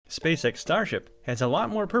SpaceX Starship has a lot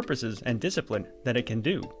more purposes and discipline that it can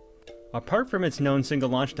do. Apart from its known single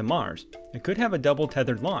launch to Mars, it could have a double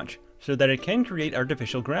tethered launch so that it can create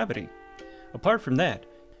artificial gravity. Apart from that,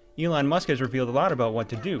 Elon Musk has revealed a lot about what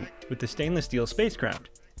to do with the stainless steel spacecraft,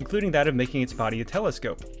 including that of making its body a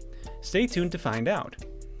telescope. Stay tuned to find out.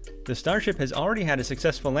 The Starship has already had a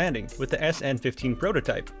successful landing with the SN-15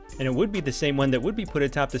 prototype, and it would be the same one that would be put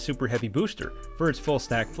atop the Super Heavy booster for its full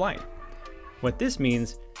stack flight. What this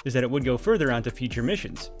means is that it would go further onto future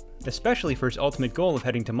missions, especially for its ultimate goal of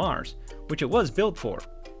heading to Mars, which it was built for.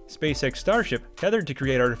 SpaceX Starship tethered to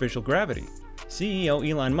create artificial gravity. CEO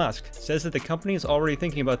Elon Musk says that the company is already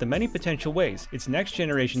thinking about the many potential ways its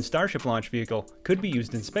next-generation Starship launch vehicle could be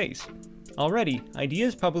used in space. Already,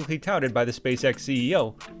 ideas publicly touted by the SpaceX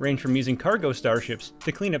CEO range from using cargo starships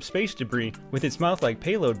to clean up space debris with its mouth-like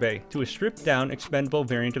payload bay to a stripped-down, expendable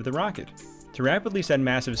variant of the rocket, to rapidly send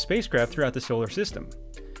massive spacecraft throughout the solar system.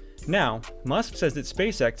 Now, Musk says that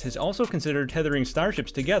SpaceX has also considered tethering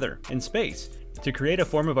starships together in space to create a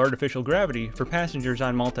form of artificial gravity for passengers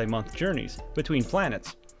on multi-month journeys between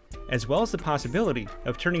planets, as well as the possibility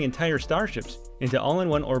of turning entire starships into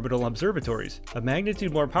all-in-one orbital observatories, a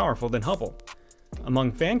magnitude more powerful than Hubble.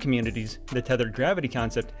 Among fan communities, the tethered gravity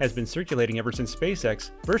concept has been circulating ever since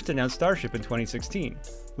SpaceX first announced Starship in 2016,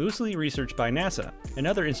 loosely researched by NASA and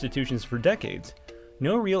other institutions for decades.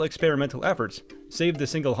 No real experimental efforts, save the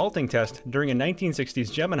single halting test during a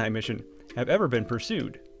 1960s Gemini mission, have ever been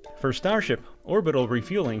pursued. For Starship, orbital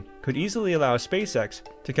refueling could easily allow SpaceX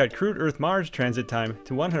to cut crewed Earth-Mars transit time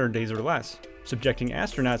to 100 days or less, subjecting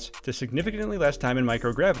astronauts to significantly less time in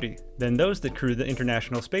microgravity than those that crew the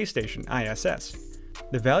International Space Station, ISS.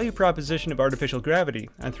 The value proposition of artificial gravity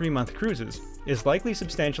on 3-month cruises is likely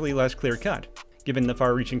substantially less clear-cut, given the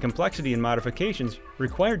far-reaching complexity and modifications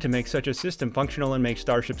required to make such a system functional and make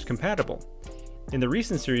starships compatible. In the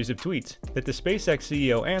recent series of tweets that the SpaceX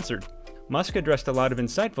CEO answered, Musk addressed a lot of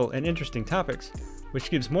insightful and interesting topics, which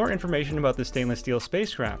gives more information about the stainless steel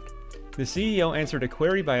spacecraft. The CEO answered a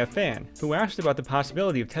query by a fan who asked about the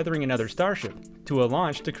possibility of tethering another Starship to a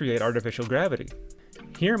launch to create artificial gravity.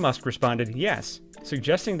 Here Musk responded yes,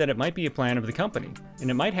 suggesting that it might be a plan of the company, and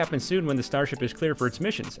it might happen soon when the Starship is clear for its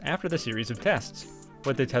missions after the series of tests.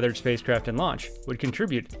 What the tethered spacecraft and launch would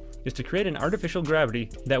contribute is to create an artificial gravity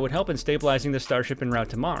that would help in stabilizing the Starship en route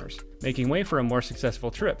to Mars, making way for a more successful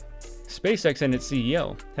trip. SpaceX and its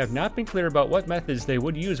CEO have not been clear about what methods they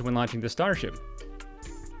would use when launching the Starship,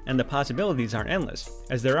 and the possibilities are endless,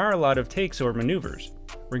 as there are a lot of takes or maneuvers.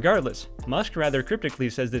 Regardless, Musk rather cryptically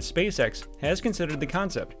says that SpaceX has considered the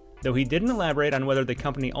concept, though he didn't elaborate on whether the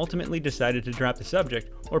company ultimately decided to drop the subject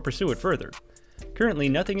or pursue it further. Currently,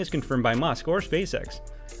 nothing is confirmed by Musk or SpaceX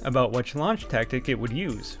about which launch tactic it would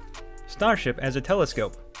use. Starship as a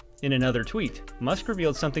telescope. In another tweet, Musk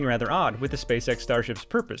revealed something rather odd with the SpaceX Starship's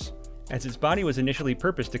purpose, as its body was initially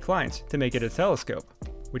purposed to clients to make it a telescope,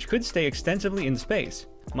 which could stay extensively in space.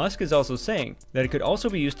 Musk is also saying that it could also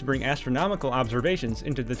be used to bring astronomical observations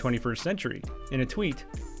into the 21st century. In a tweet,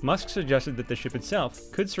 Musk suggested that the ship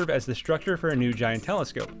itself could serve as the structure for a new giant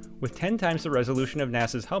telescope, with 10 times the resolution of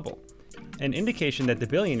NASA's Hubble, an indication that the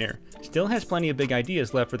billionaire still has plenty of big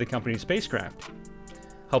ideas left for the company's spacecraft.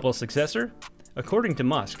 Hubble's successor? According to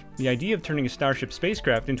Musk, the idea of turning a Starship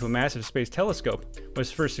spacecraft into a massive space telescope was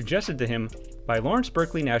first suggested to him by Lawrence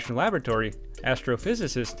Berkeley National Laboratory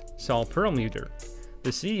astrophysicist Saul Perlmutter. The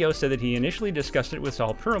CEO said that he initially discussed it with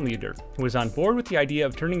Saul Perlmutter, who was on board with the idea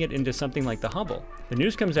of turning it into something like the Hubble. The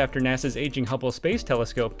news comes after NASA's aging Hubble Space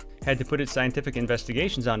Telescope had to put its scientific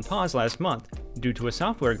investigations on pause last month due to a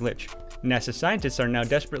software glitch. NASA scientists are now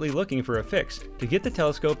desperately looking for a fix to get the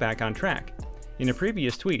telescope back on track. In a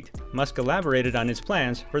previous tweet, Musk elaborated on his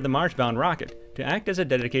plans for the Mars-bound rocket to act as a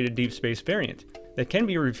dedicated deep space variant that can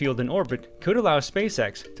be refueled in orbit, could allow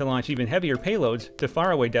SpaceX to launch even heavier payloads to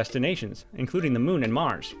faraway destinations, including the Moon and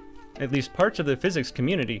Mars. At least parts of the physics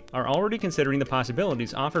community are already considering the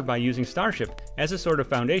possibilities offered by using Starship as a sort of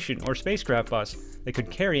foundation or spacecraft bus that could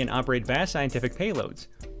carry and operate vast scientific payloads.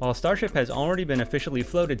 While Starship has already been officially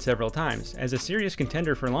floated several times as a serious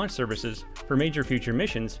contender for launch services for major future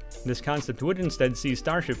missions, this concept would instead see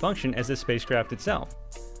Starship function as the spacecraft itself.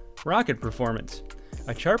 Rocket performance.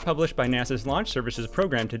 A chart published by NASA's Launch Services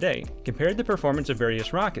program today compared the performance of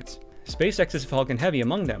various rockets, SpaceX's Falcon Heavy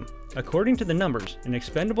among them. According to the numbers, an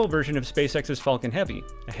expendable version of SpaceX's Falcon Heavy,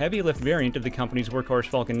 a heavy lift variant of the company's workhorse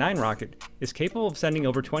Falcon 9 rocket, is capable of sending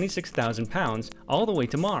over 26,000 pounds all the way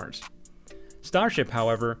to Mars. Starship,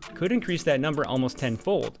 however, could increase that number almost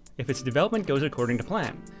tenfold if its development goes according to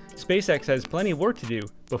plan. SpaceX has plenty of work to do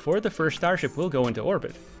before the first Starship will go into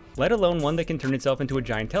orbit. let alone one that can turn itself into a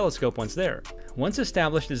giant telescope once there. Once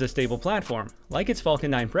established as a stable platform, like its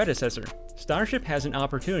Falcon 9 predecessor, Starship has an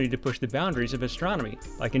opportunity to push the boundaries of astronomy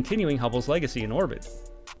by continuing Hubble's legacy in orbit.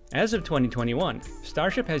 As of 2021,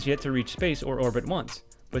 Starship has yet to reach space or orbit once,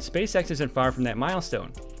 but SpaceX isn't far from that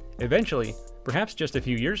milestone. Eventually, perhaps just a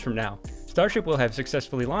few years from now, Starship will have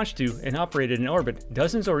successfully launched to and operated in orbit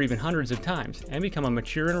dozens or even hundreds of times and become a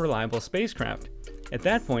mature and reliable spacecraft. At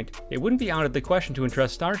that point, it wouldn't be out of the question to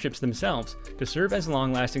entrust starships themselves to serve as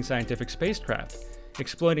long-lasting scientific spacecraft,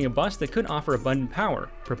 exploiting a bus that could offer abundant power,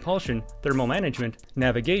 propulsion, thermal management,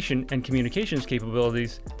 navigation, and communications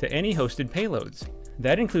capabilities to any hosted payloads.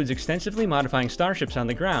 That includes extensively modifying starships on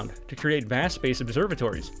the ground to create vast space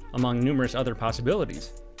observatories, among numerous other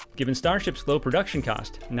possibilities. Given Starship's low production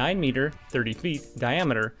cost, 9 meter, 30 feet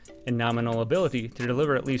diameter, and nominal ability to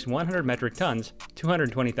deliver at least 100 metric tons,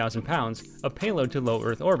 220,000 pounds, of payload to low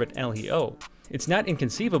Earth orbit (LEO), it's not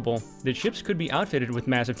inconceivable that ships could be outfitted with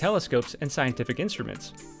massive telescopes and scientific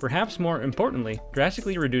instruments. Perhaps more importantly,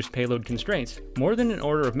 drastically reduced payload constraints, more than an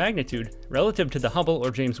order of magnitude relative to the Hubble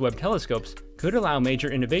or James Webb telescopes, could allow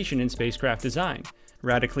major innovation in spacecraft design,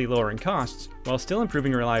 radically lowering costs while still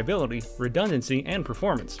improving reliability, redundancy, and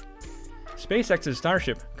performance. SpaceX's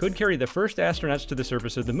Starship could carry the first astronauts to the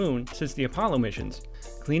surface of the Moon since the Apollo missions,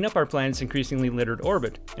 clean up our planet's increasingly littered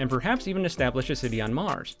orbit, and perhaps even establish a city on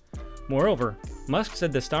Mars. Moreover, Musk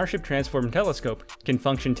said the Starship Transform Telescope can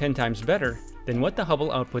function 10 times better than what the Hubble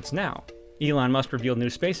outputs now. Elon Musk revealed new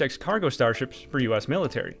SpaceX cargo starships for US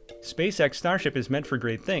military. SpaceX Starship is meant for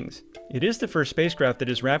great things. It is the first spacecraft that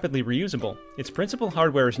is rapidly reusable. Its principal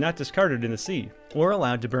hardware is not discarded in the sea or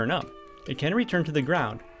allowed to burn up. It can return to the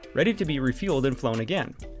ground, ready to be refueled and flown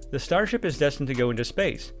again. The Starship is destined to go into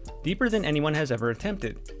space, deeper than anyone has ever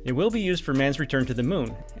attempted. It will be used for man's return to the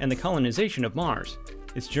Moon and the colonization of Mars.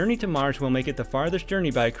 Its journey to Mars will make it the farthest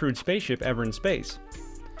journey by a crewed spaceship ever in space.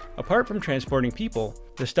 Apart from transporting people,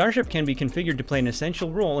 the Starship can be configured to play an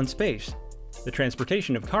essential role in space, the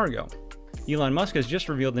transportation of cargo. Elon Musk has just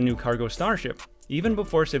revealed the new cargo Starship. Even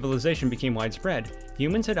before civilization became widespread,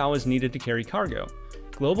 humans had always needed to carry cargo.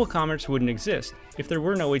 Global commerce wouldn't exist if there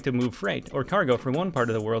were no way to move freight or cargo from one part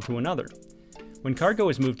of the world to another. When cargo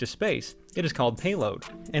is moved to space, it is called payload,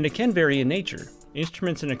 and it can vary in nature.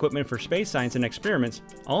 Instruments and equipment for space science and experiments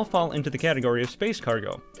all fall into the category of space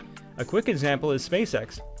cargo. A quick example is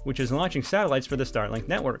SpaceX, which is launching satellites for the Starlink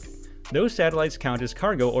network. Those satellites count as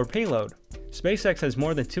cargo or payload. SpaceX has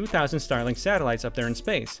more than 2,000 Starlink satellites up there in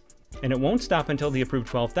space, and it won't stop until the approved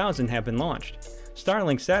 12,000 have been launched.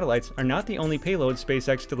 Starlink satellites are not the only payload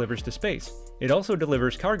SpaceX delivers to space. It also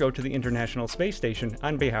delivers cargo to the International Space Station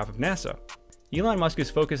on behalf of NASA. Elon Musk is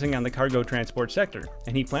focusing on the cargo transport sector,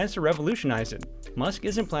 and he plans to revolutionize it. Musk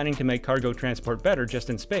isn't planning to make cargo transport better just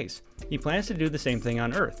in space. He plans to do the same thing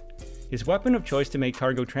on Earth. His weapon of choice to make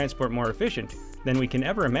cargo transport more efficient than we can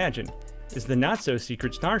ever imagine is the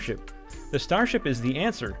not-so-secret Starship. The Starship is the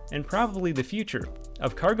answer, and probably the future,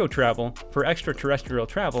 of cargo travel for extraterrestrial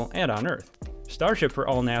travel and on Earth. Starship for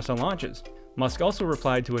all NASA launches. Musk also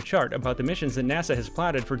replied to a chart about the missions that NASA has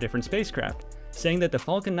plotted for different spacecraft, saying that the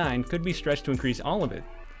Falcon 9 could be stretched to increase all of it.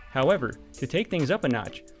 However, to take things up a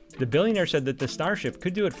notch, the billionaire said that the Starship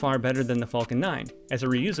could do it far better than the Falcon 9 as a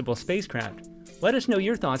reusable spacecraft. Let us know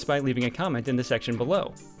your thoughts by leaving a comment in the section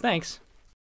below. Thanks!